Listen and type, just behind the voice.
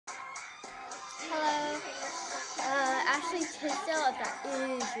Hello. Actually, Tisdale, if that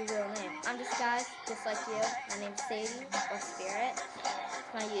is your real name. I'm just guys, just like you. My name's Sadie, or Spirit.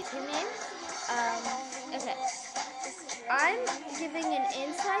 It's my YouTube name. Okay. I'm giving an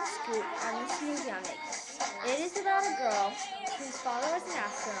inside scoop on this movie I'm making. It is about a girl whose father was an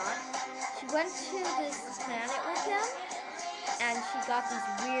astronaut. She went to this planet with him, and she got these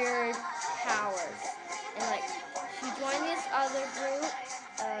weird powers. And like, she joined this other group,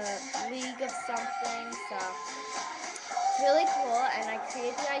 League of something, so it's really cool. And I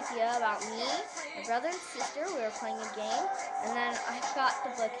created the idea about me, my brother and sister. We were playing a game, and then I got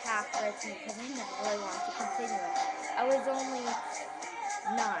the book half written because I never really wanted to continue it. I was only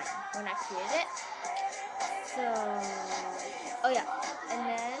 9 when I created it. So, oh yeah, and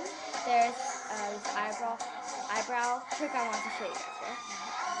then there's this eyebrow trick I want to show you guys. Right?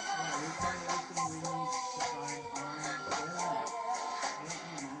 Yeah, we find everything we need to find on the internet.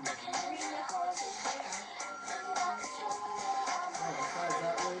 Oh, besides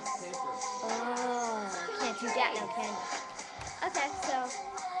that waste paper. Oh, can't do that now, can you? Okay, so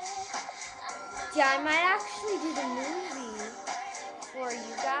yeah, I might actually do the movie for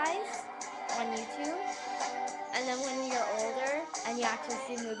you guys on YouTube. And then when you're older and you actually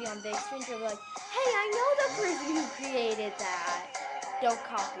see the movie on big screen, you'll be like, hey, I know the person who created that. Don't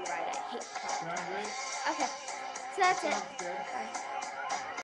copyright. I hate copyright. Sound good? Okay, so That that's it. sounds good. Bye.